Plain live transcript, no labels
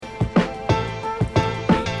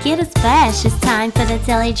Get a splash, it's time for the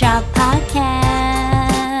Daily Drop Podcast.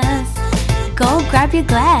 Go grab your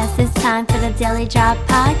glass, it's time for the Daily Drop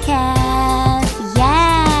Podcast.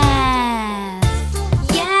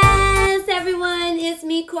 Yes, everyone, it's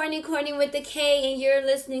me, Courtney with the K, and you're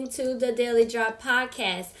listening to the Daily Drop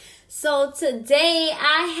Podcast. So today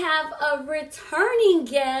I have a returning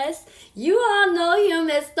guest. You all know him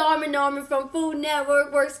as Stormy Norman from Food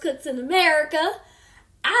Network, Works Cooks in America.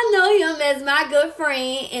 I know him as my good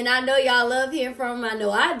friend, and I know y'all love hearing from him. I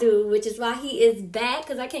know I do, which is why he is back,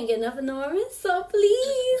 because I can't get enough of Norman. So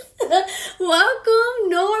please, welcome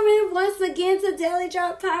Norman once again to Daily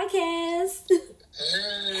Drop Podcast.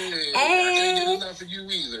 Hey, I can't get enough of you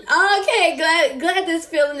either. Okay, glad this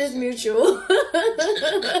feeling is mutual.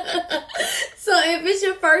 So if it's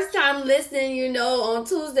your first time listening, you know, on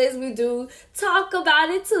Tuesdays we do Talk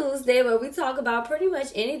About It Tuesday, where we talk about pretty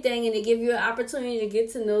much anything and to give you an opportunity to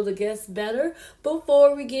get to know the guests better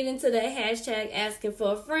before we get into that hashtag asking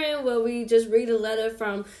for a friend, where we just read a letter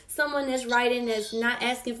from someone that's writing that's not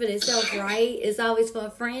asking for themselves, right? It's always for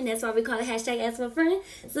a friend. That's why we call it hashtag ask for a friend.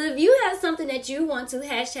 So if you have something that you want to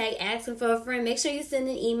hashtag asking for a friend, make sure you send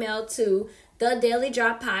an email to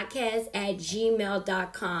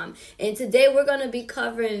thedailydroppodcast@gmail.com. And today we're going to be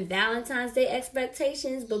covering Valentine's Day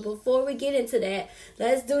expectations. But before we get into that,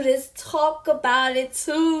 let's do this Talk About It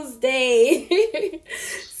Tuesday.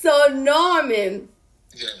 So Norman,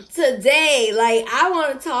 today, I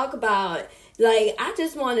want to talk about, I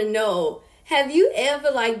just want to know, have you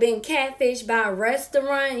ever, been catfished by a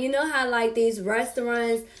restaurant? You know how, these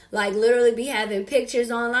restaurants, literally be having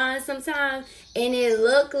pictures online sometimes, and it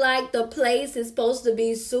look like the place is supposed to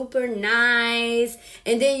be super nice,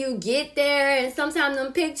 and then you get there, and sometimes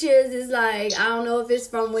them pictures is, I don't know if it's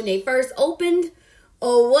from when they first opened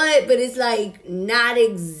or what, but it's, not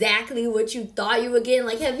exactly what you thought you were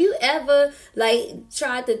getting. Have you ever,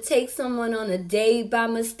 tried to take someone on a date by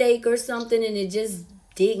mistake or something, and it just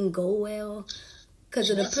didn't go well because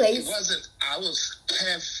of the place? I was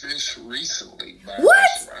catfished recently by a what?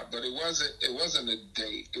 restaurant, but it wasn't a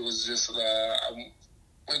date. It was just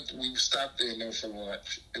we stopped there for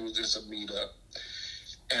lunch. It was just a meetup,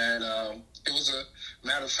 and it was a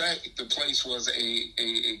matter of fact, the place was a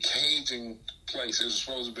Cajun place. It was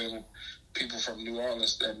supposed to be people from New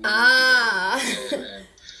Orleans that moved there.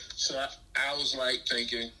 So I was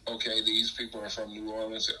thinking, okay, these people are from New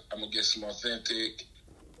Orleans. I'm gonna get some authentic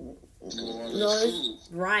New Orleans food,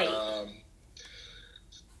 right?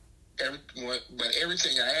 But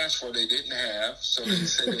everything I asked for, they didn't have. So they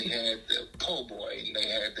said they had the po' boy, and they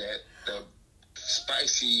had the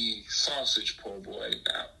spicy sausage po' boy.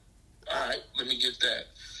 Now, all right, let me get that.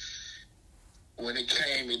 When it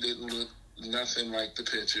came, it didn't look nothing like the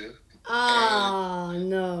picture. Oh,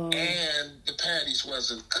 no. And the patties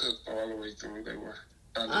wasn't cooked all the way through. They were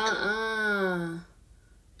undercooked.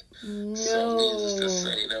 No. So needless to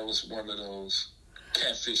say, that was one of those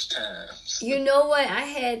catfish times. You know what? I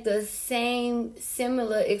had the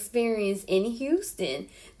similar experience in Houston.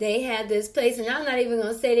 They had this place, and I'm not even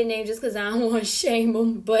going to say the name just because I don't want to shame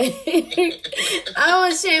them, but but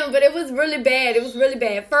it was really bad. It was really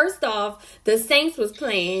bad. First off, the Saints was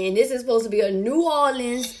playing, and this is supposed to be a New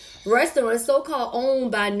Orleans restaurant, so-called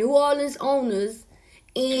owned by New Orleans owners.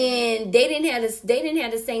 And they didn't have the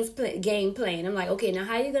Saints game playing. I'm like, okay, now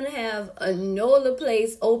how you gonna have a NOLA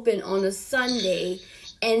place open on a Sunday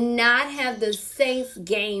and not have the Saints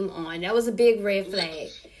game on? That was a big red flag.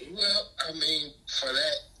 Well, for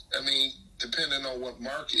that, depending on what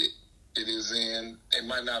market it is in, they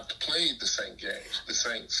might not have played the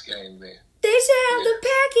Saints game there. They should have the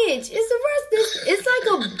package. It's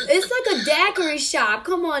like a daiquiri shop.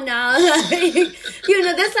 Come on now,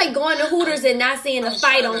 that's like going to Hooters and not seeing a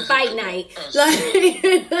fight on fight night.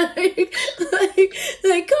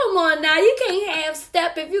 Come on now, you can't half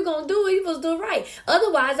step if you're gonna do it. You're supposed to do it right.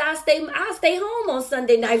 Otherwise, I'll stay home on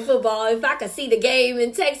Sunday Night Football if I could see the game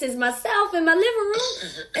in Texas myself in my living room.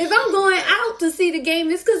 If I'm going out to see the game,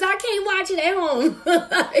 it's because I can't watch it at home.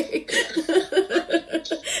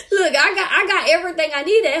 Look, I got everything I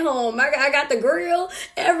need at home. I got the grill,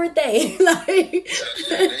 everything. They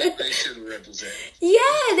should have represented.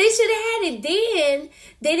 Yeah, they should have had it then.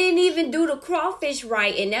 They didn't even do the crawfish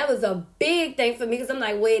right, and that was a big thing for me because I'm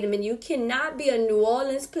like, wait a minute, you cannot be a New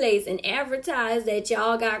Orleans place and advertise that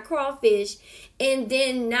y'all got crawfish and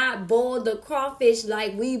then not boil the crawfish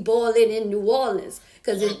like we boil it in New Orleans.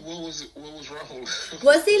 What was wrong?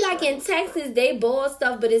 Well, see, in Texas, they boil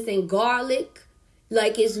stuff, but it's in garlic.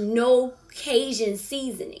 It's no Cajun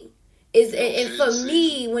seasoning. Is and for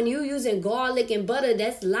me, when you using garlic and butter,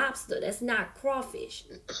 that's lobster. That's not crawfish.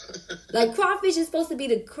 Like crawfish is supposed to be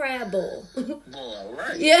the crab bowl. Boy,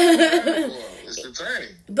 right. Yeah. Boy, it's the thing.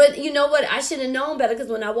 But you know what? I should have known better because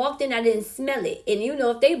when I walked in, I didn't smell it. And you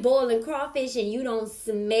know, if they boiling crawfish and you don't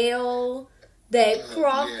smell that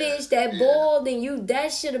crawfish that boiled, then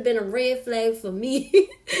that should have been a red flag for me.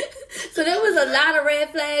 So there was a lot of red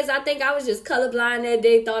flags. I think I was just colorblind that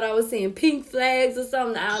day. Thought I was seeing pink flags or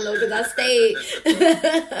something. I don't know because I stayed.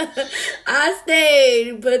 I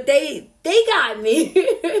stayed, but they got me.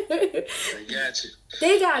 They got you.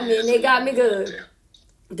 They got me, and they got me good.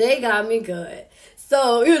 They got me good.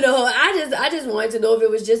 So, you know, I just wanted to know if it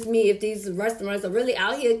was just me, if these restaurants are really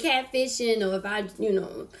out here catfishing, or if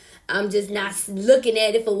I'm just not looking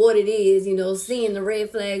at it for what it is, you know, seeing the red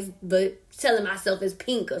flags, but telling myself it's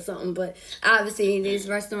pink or something. But obviously, these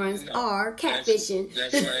restaurants are catfishing.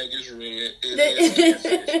 That flag is red. It is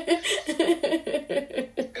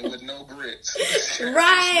catfish. And with no grits.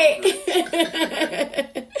 Right.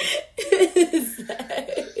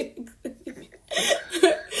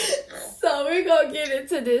 So we're gonna get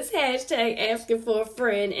into this hashtag asking for a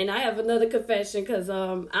friend, and I have another confession because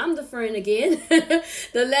I'm the friend again.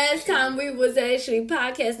 The last time we was actually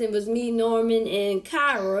podcasting was me, Norman, and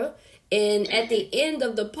Kyra, and at the end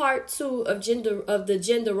of the part 2 of the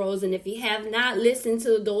gender roles, and if you have not listened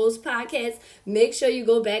to those podcasts, make sure you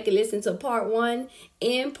go back and listen to part 1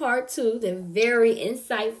 and part 2. They're very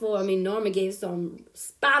insightful. I mean, Norman gave some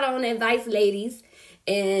spot on advice, ladies,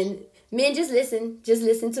 and men, just listen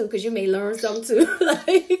too, because you may learn something too. But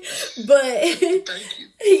Thank you.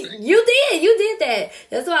 You did that.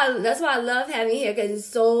 That's why I love having you here, because it's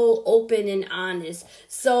so open and honest.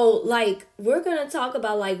 So, like, we're gonna talk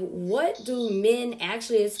about, like, what do men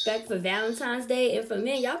actually expect for Valentine's Day, and for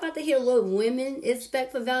men, y'all about to hear what women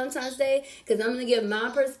expect for Valentine's Day, because I'm gonna give my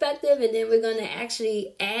perspective, and then we're gonna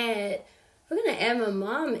add my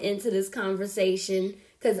mom into this conversation.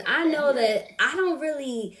 Because I know that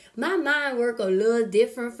my mind work a little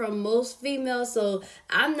different from most females, so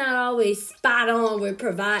I'm not always spot on with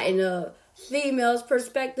providing a female's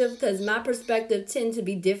perspective, because my perspective tend to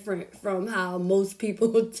be different from how most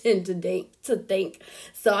people tend to think.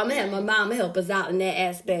 So I'm going to have my mom help us out in that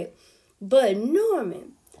aspect. But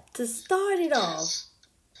Norman, to start it off,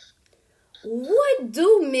 what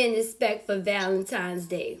do men expect for Valentine's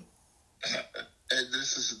Day? And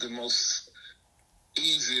this is the most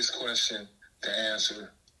easiest question to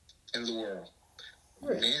answer in the world.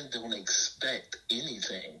 Really? Men don't expect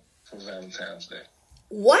anything for Valentine's Day.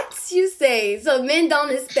 What you say? So men don't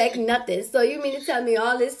expect nothing. So you mean to tell me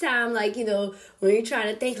all this time, like, you know, when you're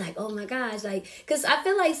trying to think, like, oh my gosh, like, because I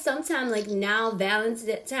feel like sometimes, like, now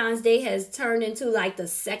Valentine's Day has turned into like the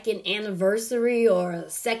second anniversary or a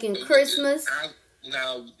second Christmas.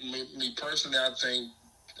 Me personally, I think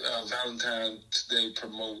Valentine's Day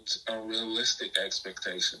promotes unrealistic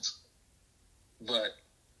expectations, but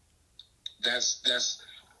that's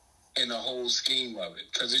in the whole scheme of it,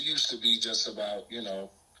 because it used to be just about, you know,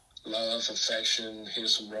 love, affection,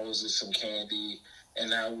 here's some roses, some candy, and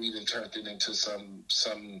now we've turned it into some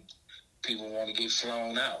people want to get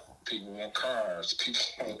flown out, people want cars,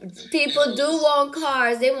 people do want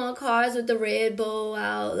cars. They want cars with the red bow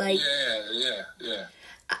out, like yeah.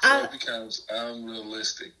 So it becomes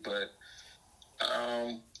unrealistic, but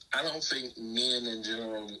I don't think men in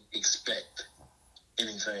general expect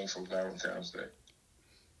anything from Valentine's Day.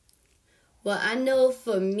 Well, I know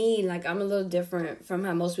for me, like, I'm a little different from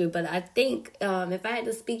how most people, but I think if I had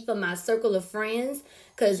to speak for my circle of friends,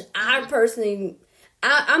 because I personally,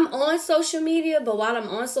 I'm on social media, but while I'm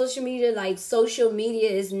on social media, like, social media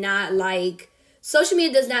is not like, social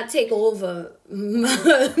media does not take over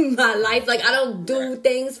my life. Like, I don't do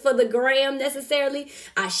things for the gram necessarily.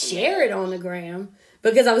 I share it on the gram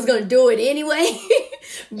because I was going to do it anyway.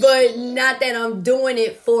 But not that I'm doing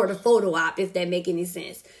it for the photo op, if that make any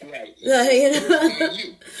sense. Right. Like,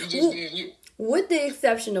 you just being you. With the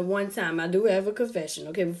exception of one time, I do have a confession,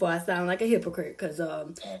 okay, before I sound like a hypocrite, because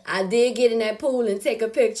I did get in that pool and take a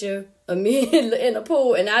picture of me in the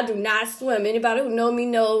pool, and I do not swim. Anybody who know me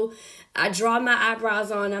know I draw my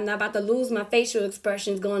eyebrows on. I'm not about to lose my facial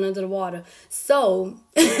expressions going under the water. So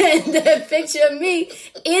that picture of me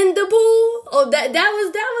in the pool, that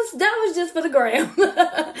was just for the gram.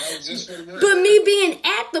 That was just for the gram. But me being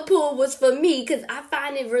at the pool was for me, because I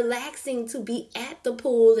find it relaxing to be at the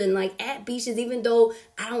pool and like at beaches, even though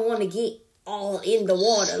I don't want to get all in the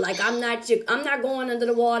water. Like, I'm not going under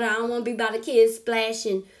the water. I don't want to be by the kids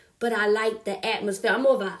splashing. but I like the atmosphere. I'm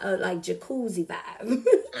more of a like jacuzzi vibe.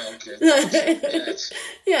 Okay. Yes.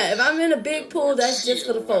 Yeah, if I'm in a big pool, that's just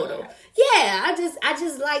for the photo. Yeah, I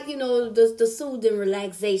just like, the soothing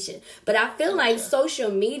relaxation. But I feel like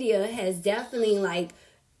social media has definitely like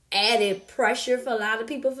added pressure for a lot of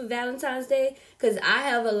people for Valentine's Day, because I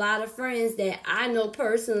have a lot of friends that I know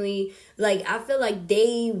personally, like I feel like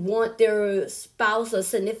they want their spouse or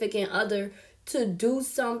significant other to do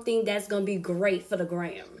something that's going to be great for the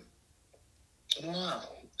gram. Wow.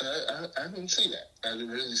 I didn't see that. I didn't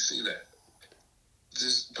really see that.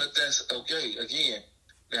 But that's okay. Again,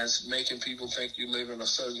 that's making people think you live in a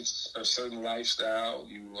certain lifestyle.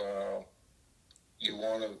 You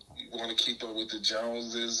want to keep up with the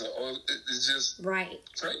Joneses, or it's just right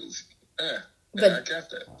crazy. Yeah, but, I got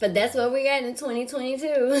that. But that's what we got in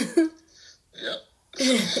 2022. Yep.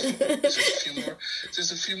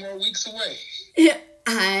 Just a few more weeks away. Yeah,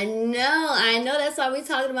 I know. That's why we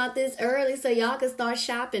talking about this early, so y'all can start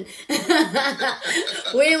shopping. We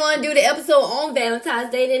didn't want to do the episode on Valentine's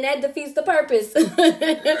Day, then that defeats the purpose.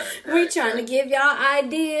 We're trying to give y'all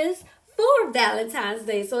ideas for Valentine's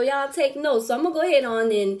Day, so y'all take notes. So I'm gonna go ahead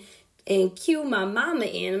on and cue my mama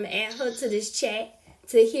in. I'm gonna add her to this chat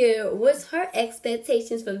to hear what's her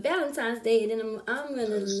expectations for Valentine's Day, and then I'm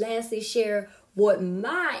gonna lastly share what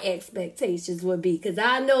my expectations would be, because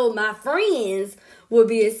I know my friends will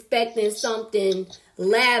be expecting something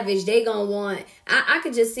lavish. They gonna want, I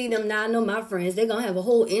could just see them now. I know my friends, they're gonna have a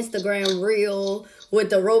whole Instagram reel with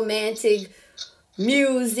the romantic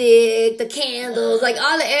music, the candles, like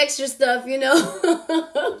all the extra stuff, Wow.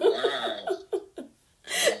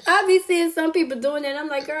 I be seeing some people doing that. I'm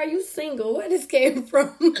like, girl, you single? Where this came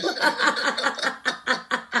from?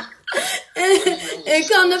 And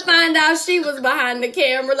come to find out she was behind the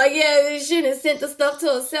camera. Like, yeah, she done sent the stuff to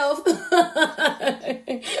herself.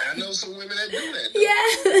 I know some women that do that.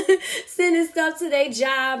 Yeah. Sending stuff to their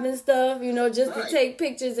job and stuff, just to take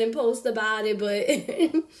pictures and post about it. But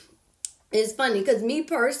it's funny because me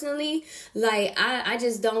personally, like, I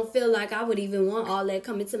just don't feel like I would even want all that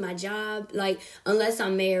coming to my job, like, unless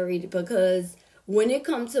I'm married, because when it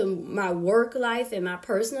comes to my work life and my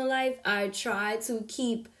personal life, I try to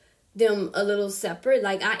keep them a little separate.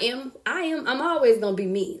 Like, I'm always gonna be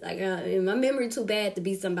me. Like, my memory too bad to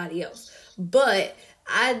be somebody else. But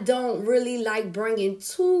I don't really like bringing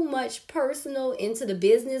too much personal into the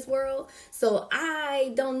business world. So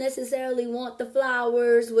I don't necessarily want the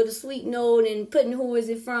flowers with a sweet note and putting who is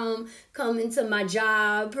it from coming to my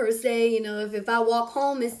job per se. If I walk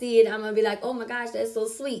home and see it, I'm going to be like, oh my gosh, that's so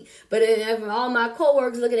sweet. But if all my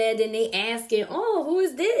coworkers looking at it, then they asking, oh, who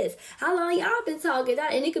is this? How long y'all been talking?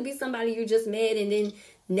 And it could be somebody you just met, and then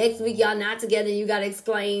next week y'all not together and you got to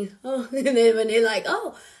explain. Oh, and then when they're like,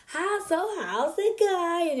 oh, how's it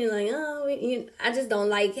going? And you're like, oh, I just don't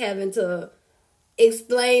like having to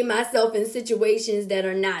explain myself in situations that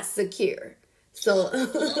are not secure. So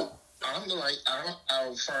I'm like,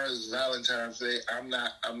 as far as Valentine's Day, I'm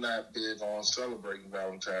not big on celebrating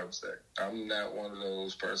Valentine's Day. I'm not one of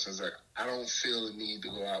those persons that I don't feel the need to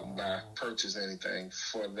go out and purchase anything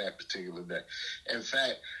for that particular day. In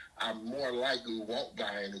fact, I more likely won't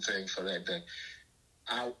buy anything for that day.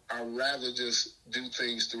 I'd rather just do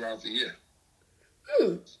things throughout the year.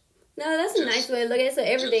 No, that's a nice way to look at it. So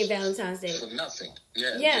everyday Valentine's Day. For nothing.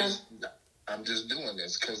 Yeah. I'm just doing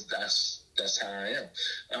this because that's how I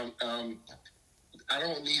am. I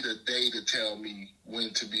don't need a day to tell me when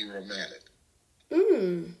to be romantic.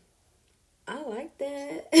 I like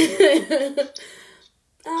that.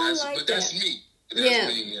 But that's me. That's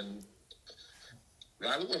me. And a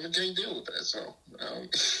lot of women can't deal with that, so.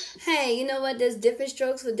 Hey, you know what? There's different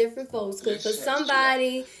strokes for different folks. Because for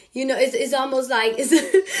somebody, it's almost like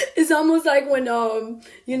it's almost like when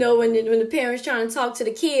when the parents trying to talk to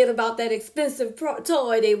the kid about that expensive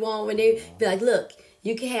toy they want, when they be like, look,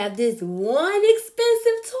 you can have this one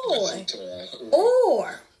expensive toy,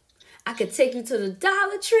 or I could take you to the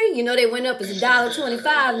Dollar Tree. They went up. It's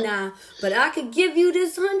 $1.25 now, but I could give you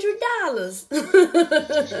this $100.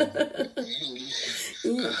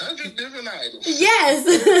 100 different items. Yes.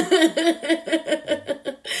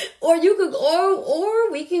 Or you could,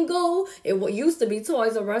 or we can go. It used to be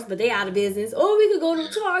Toys R Us, but they out of business. Or we could go to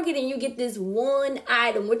Target and you get this one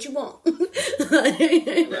item. What you want?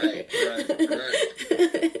 Right.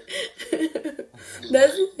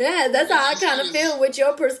 That's how I kind of feel with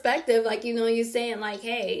your perspective. Like, you're saying like,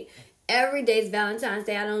 hey, every day's Valentine's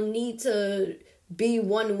Day. I don't need to be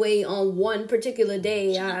one way on one particular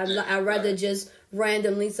day. I'd rather just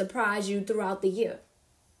randomly surprise you throughout the year.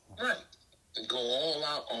 Right. And go all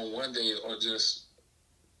out on one day, or just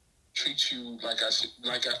treat you like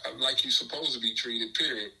you're supposed to be treated,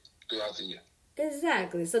 period, throughout the year.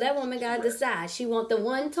 Exactly. So that woman got to decide. She want the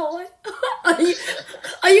one toy, or you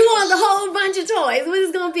want the whole bunch of toys? What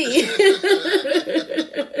is gonna be?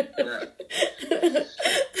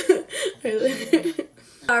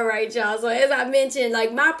 All right, y'all. So as I mentioned,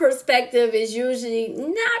 like, my perspective is usually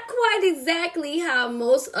not quite exactly how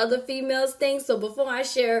most other females think. So before I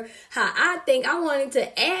share how I think, I wanted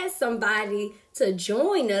to ask somebody to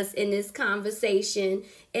join us in this conversation.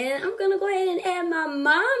 And I'm going to go ahead and add my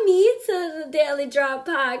mommy to the Daily Drop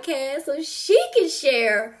podcast so she can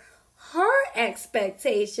share her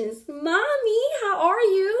expectations. Mommy, how are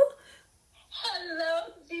you?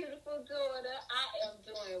 Hello, beautiful daughter. I am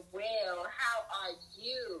doing well. How are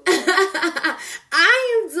you?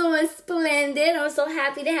 I am doing splendid. I'm so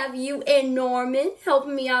happy to have you and Norman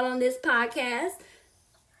helping me out on this podcast.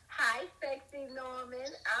 Hi, sexy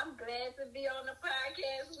Norman. I'm glad to be on the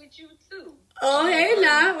podcast with you, too. Oh, hey,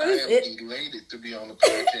 now. I am elated to be on the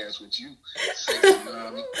podcast with you, sexy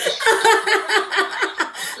mommy.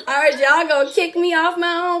 All right, y'all gonna kick me off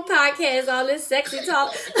my own podcast, all this sexy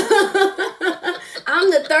talk. I'm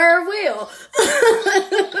the third wheel.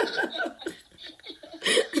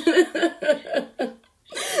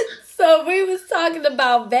 So we was talking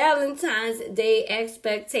about Valentine's Day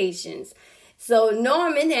expectations. So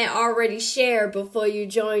Norman had already shared before you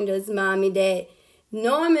joined us, Mommy, that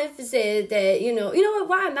Norman said that, you know what,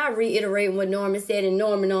 why am I reiterating what Norman said and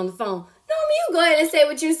Norman on the phone? Norman, you go ahead and say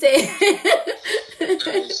what you said. I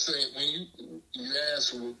would say, when you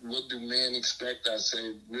ask what do men expect, I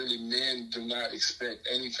say really men do not expect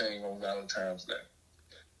anything on Valentine's Day.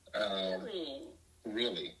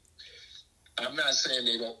 Really. I'm not saying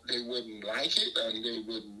they wouldn't like it and they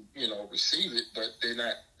wouldn't, receive it, but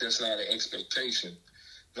that's not an expectation.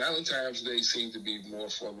 Valentine's Day seems to be more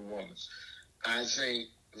for the woman. I think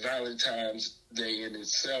Valentine's Day in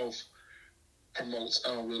itself promotes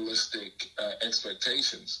unrealistic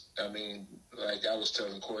expectations. I mean, like I was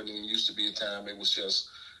telling Courtney, it used to be a time it was just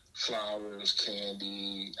flowers,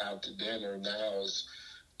 candy, out to dinner. Now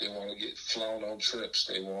they want to get flown on trips.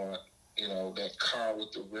 They want, that car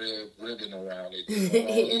with the red ribbon around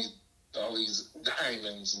it. All these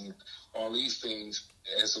diamonds and all these things,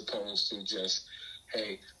 as opposed to just,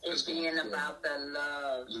 hey, it's being about the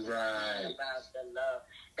love. Right. It's about the love.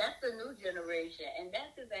 That's the new generation, and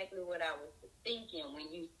that's exactly what I was thinking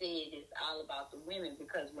when you said it's all about the women,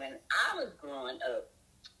 because when I was growing up,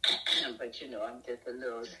 but I'm just a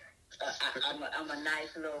little, I'm a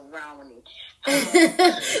nice little Roni.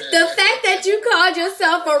 The fact that you called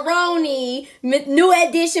yourself a Roni, new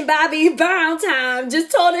edition Bobby Brown time,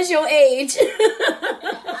 just told us your age. I'm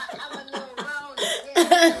a little Roni. Yeah.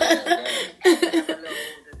 I'm a little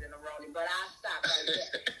older than a Roni, but I'll stop right there.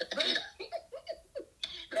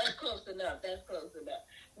 That's close enough.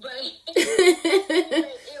 But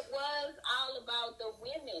it was all about the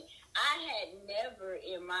women. I had never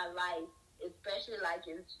in my life, especially like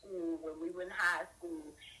in school, when we were in high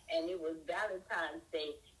school and it was Valentine's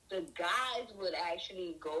Day, the guys would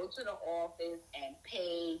actually go to the office and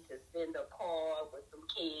pay to send a card with some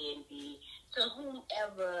candy to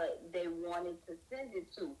whomever they wanted to send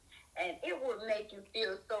it to. And it would make you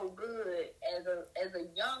feel so good as a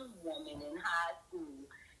young woman in high school.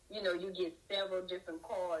 You get several different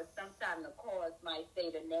cards. Sometimes the cards might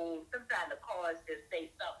say the name. Sometimes the cards just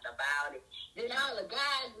say something about it. Then all the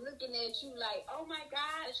guys looking at you like, oh my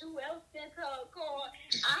gosh, who else sent her a card?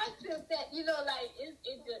 I sent that. It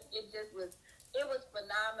was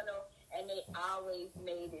phenomenal. And they always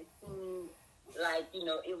made it seem like,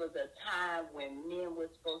 it was a time when men were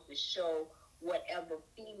supposed to show whatever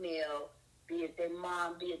female, be it their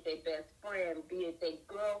mom, be it their best friend, be it their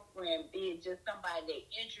girlfriend, be it just somebody they're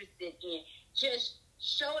interested in, just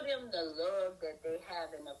show them the love that they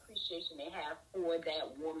have and appreciation they have for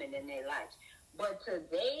that woman in their life. But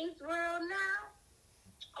today's world now,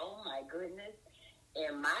 oh my goodness,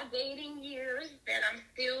 in my dating years that I'm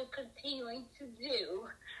still continuing to do,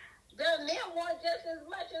 the men want just as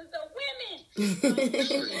much as the women.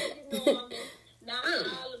 Not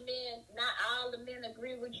all the men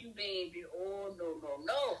agree with you, baby. Oh,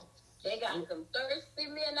 no. They got some thirsty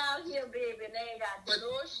men out here, baby, and they ain't got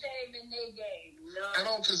no shame in their game. No. I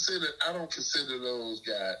don't consider those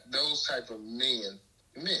guys, those type of men.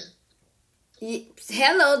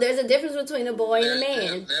 Hello, there's a difference between a boy and a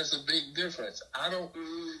man. That's a big difference. I know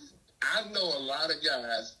a lot of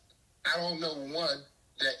guys, I don't know one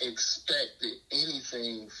that expected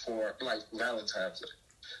anything for, like, Valentine's Day.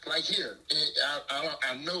 Like here,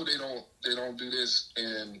 I know they don't do this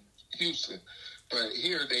in Houston, but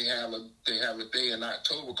here they have a day in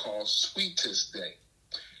October called Sweetest Day.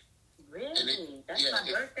 Really? That's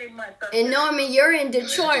my birthday month. And Norman, you're in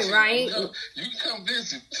Detroit, right? No, you can come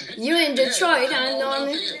visit. You in Detroit, huh,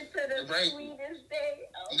 Norman? Right. Sweetest day.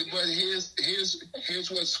 Okay. But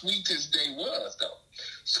here's what Sweetest Day was, though.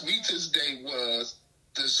 Sweetest Day was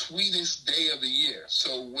the sweetest day of the year.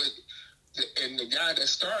 So and the guy that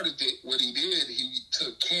started it, what he did, he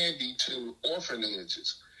took candy to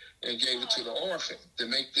orphanages and gave it to the orphan to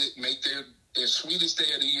make their sweetest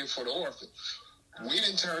day of the year for the orphan. We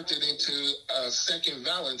then turned it into a second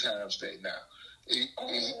Valentine's Day now.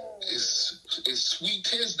 It's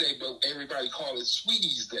Sweetest Day, but everybody call it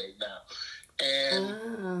Sweeties Day now.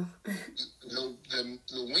 And the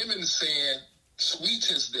women saying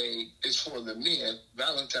Sweetest Day is for the men,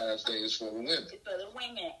 Valentine's Day is for the women. It's for the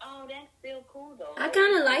women. Oh, that's still cool though. I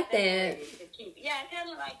kind of like that. Yeah, I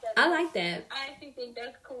kind of like that. I like that. I actually think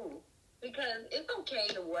that's cool because it's okay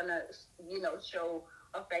to want to, show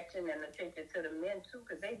affection and attention to the men too,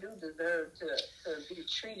 because they do deserve to be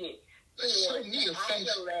treated. Show me affection.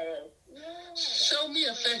 Show me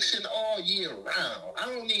affection all year round. I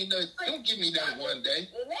don't need no. Don't give me that one day.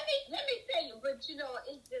 Let me tell you, but it's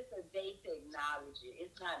just a day to acknowledge it.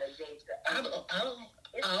 It's not a day to. I don't need.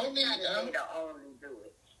 It's not a day to only do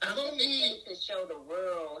it. I don't need to show the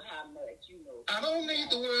world how much I don't need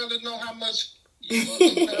the world to know how much you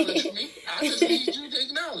acknowledge me. I just need you to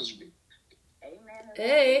acknowledge me. Amen.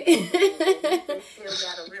 Hey. They still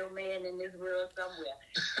got a real man in this world somewhere.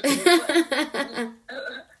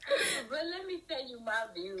 But let me tell you my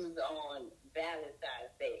views on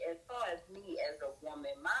Valentine's Day. As far as me as a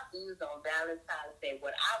woman, my views on Valentine's Day,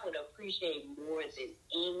 what I would appreciate more than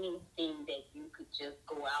anything that you could just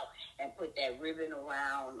go out and put that ribbon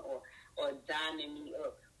around or diamond me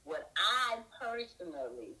up. What I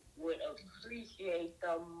personally would appreciate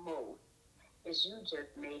the most is you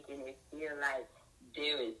just making it feel like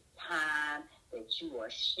there is time that you are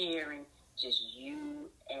sharing, just you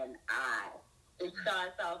and I. It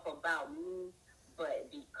starts off about me,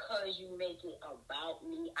 but because you make it about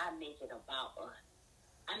me, I make it about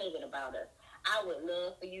us. I would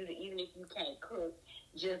love for you to, even if you can't cook,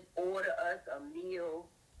 just order us a meal,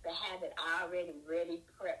 to have it already ready,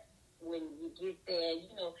 prepped when you get there.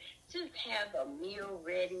 Just have a meal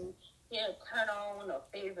ready. Turn on a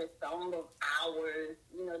favorite song of ours.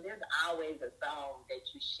 There's always a song that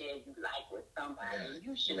you share you like with somebody.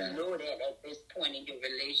 You should know that at this point in your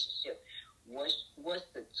relationship.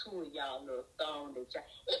 What's the two of y'all little song that y'all?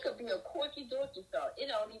 It could be a quirky dorky song.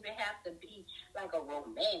 It don't even have to be like a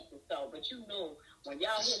romantic song. But when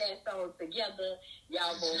y'all hear that song together,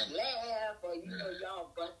 y'all both laugh or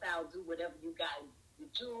y'all bust out, do whatever you got to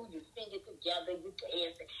do. You sing it together. You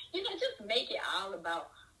dance it. Just make it all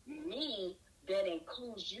about me, that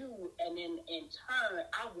includes you, and then in turn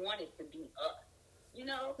I want it to be us.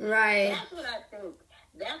 Right. That's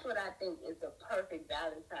what I think is the perfect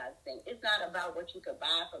Valentine's thing. It's not about what you could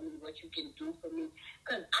buy for me, what you can do for me,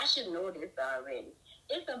 because I should know this already.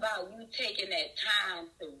 It's about you taking that time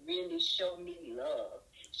to really show me love.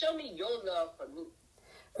 Show me your love for me.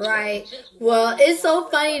 Right. Well, it's so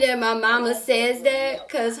funny that my mama says that,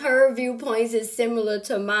 because her viewpoints is similar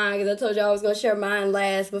to mine, because I told you I was going to share mine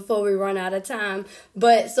last before we run out of time.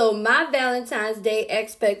 But so my Valentine's Day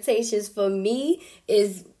expectations for me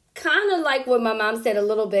is kind of like what my mom said a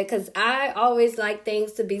little bit, because I always like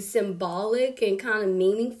things to be symbolic and kind of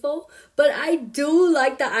meaningful. But I do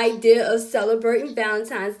like the idea of celebrating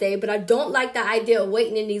Valentine's Day, but I don't like the idea of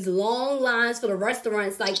waiting in these long lines for the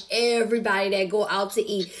restaurants like everybody that go out to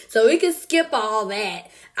eat. So we can skip all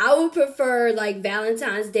that. I would prefer like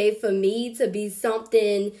Valentine's Day for me to be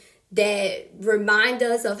something that remind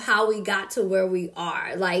us of how we got to where we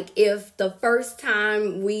are. Like if the first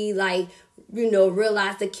time we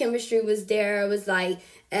realized the chemistry was there, it was like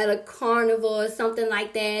at a carnival or something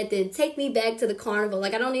like that, then take me back to the carnival.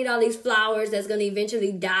 Like I don't need all these flowers that's going to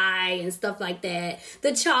eventually die and stuff like that.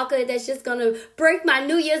 The chocolate that's just going to break my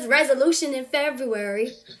New Year's resolution in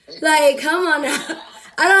February. Like, come on now.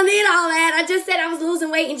 I don't need all that. I just said I was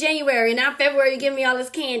losing weight in January, and now February you give me all this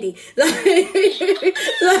candy. Just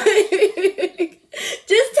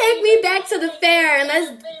take me back to the fair and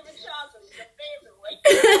let's...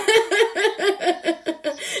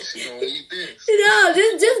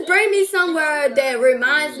 just bring me somewhere that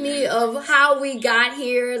reminds me of how we got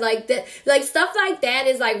here. Like that, like stuff like that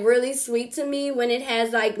is like really sweet to me when it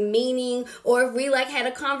has like meaning. Or if we like had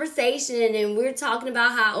a conversation and we're talking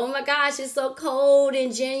about how, oh my gosh, it's so cold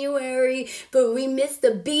in January, but we miss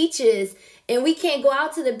the beaches. And we can't go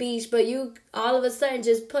out to the beach, but you all of a sudden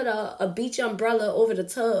just put a beach umbrella over the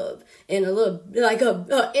tub and a little, like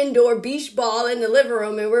a indoor beach ball in the living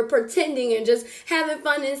room, and we're pretending and just having fun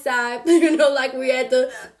fun inside, like we're at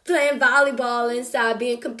the playing volleyball inside,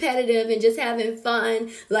 being competitive and just having fun.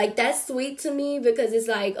 Like, that's sweet to me because it's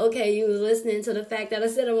like, okay, you was listening to the fact that I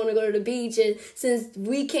said I want to go to the beach, and since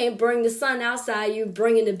we can't bring the sun outside, you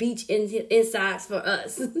bringing the beach inside for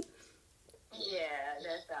us. Yeah,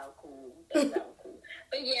 that sounds cool. That sounds cool.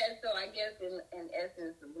 But yeah, so I guess in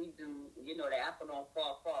essence, we do, the apple don't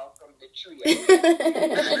fall far from the tree. I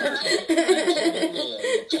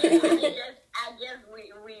guess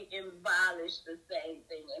we embody the same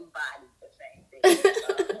thing,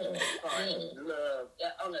 love,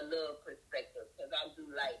 on a love perspective, because I do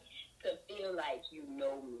like to feel like you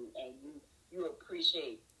know me and you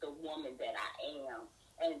appreciate the woman that I am.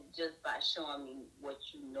 And just by showing me what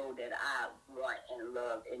you know that I want and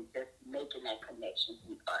love and just making that connection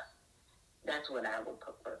with us. That's what I would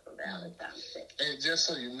prefer for Valentine's Day. And just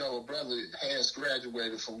so you know, a brother has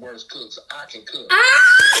graduated from worst cooks. I can cook. I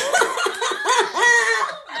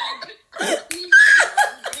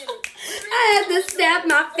had to snap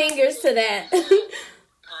my fingers to that. I'm going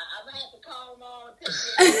to have to call them on.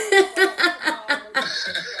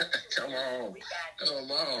 Come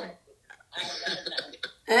on.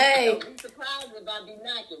 Hey. Don't be surprised if I be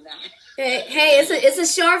knocking now. Hey, it's a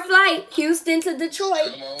short flight, Houston to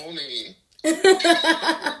Detroit. Come on in. I've never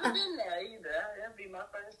been there either. That'll be my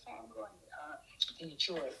first time going to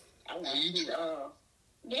Detroit. I want to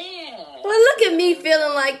yeah. Well, look at me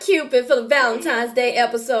feeling like Cupid for the Valentine's Day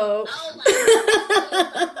episode. Oh my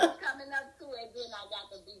God. Coming up to it, then I got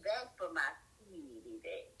to be back for my sweetie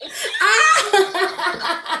day.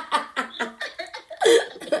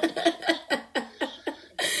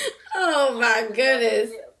 Oh my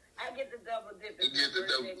goodness. I get the double dip.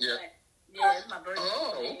 Yeah, it's my birthday.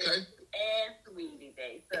 Oh, okay. And sweetie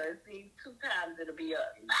day. So see, 2 times it'll be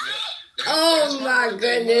up. Oh my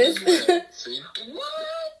goodness. See?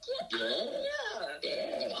 What?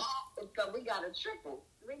 Yeah. So we got a triple.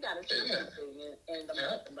 Thing in the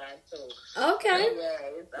month of October. Okay.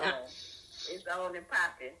 Yeah, it's on and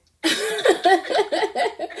popping.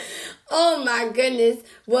 Oh my goodness.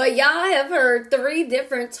 Well, y'all have heard three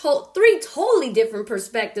totally different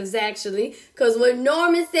perspectives, actually. Because what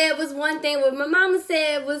Norman said was one thing, what my mama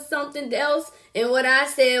said was something else, and what I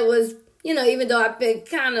said was, even though I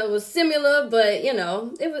kind of was similar, but,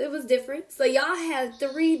 it was different. So y'all have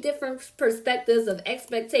 3 different perspectives of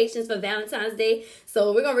expectations for Valentine's Day.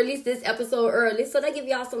 So we're going to release this episode early, so that give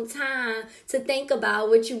y'all some time to think about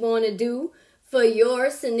what you want to do for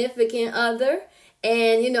your significant other.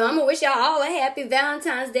 And, I'm going to wish y'all all a happy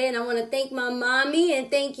Valentine's Day. And I want to thank my mommy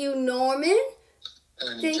and thank you, Norman.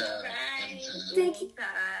 Thank you.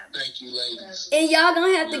 Thank you, ladies. And y'all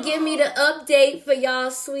going to have to give me the update for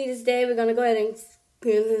y'all's sweetest day. We're going to go ahead and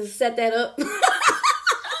set that up.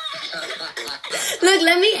 Look,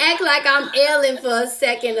 let me act like I'm ailing for a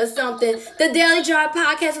second or something. The Daily Drive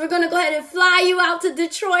Podcast, we're going to go ahead and fly you out to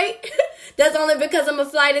Detroit. That's only because I'm a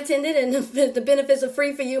flight attendant and the benefits are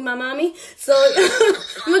free for you, my mommy. So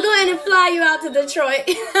I'm going to go ahead and fly you out to Detroit.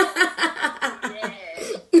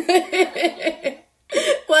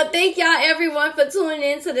 Well, thank y'all, everyone, for tuning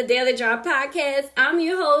in to the Daily Drive Podcast. I'm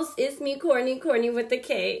your host. It's me, Courtney with the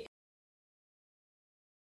K.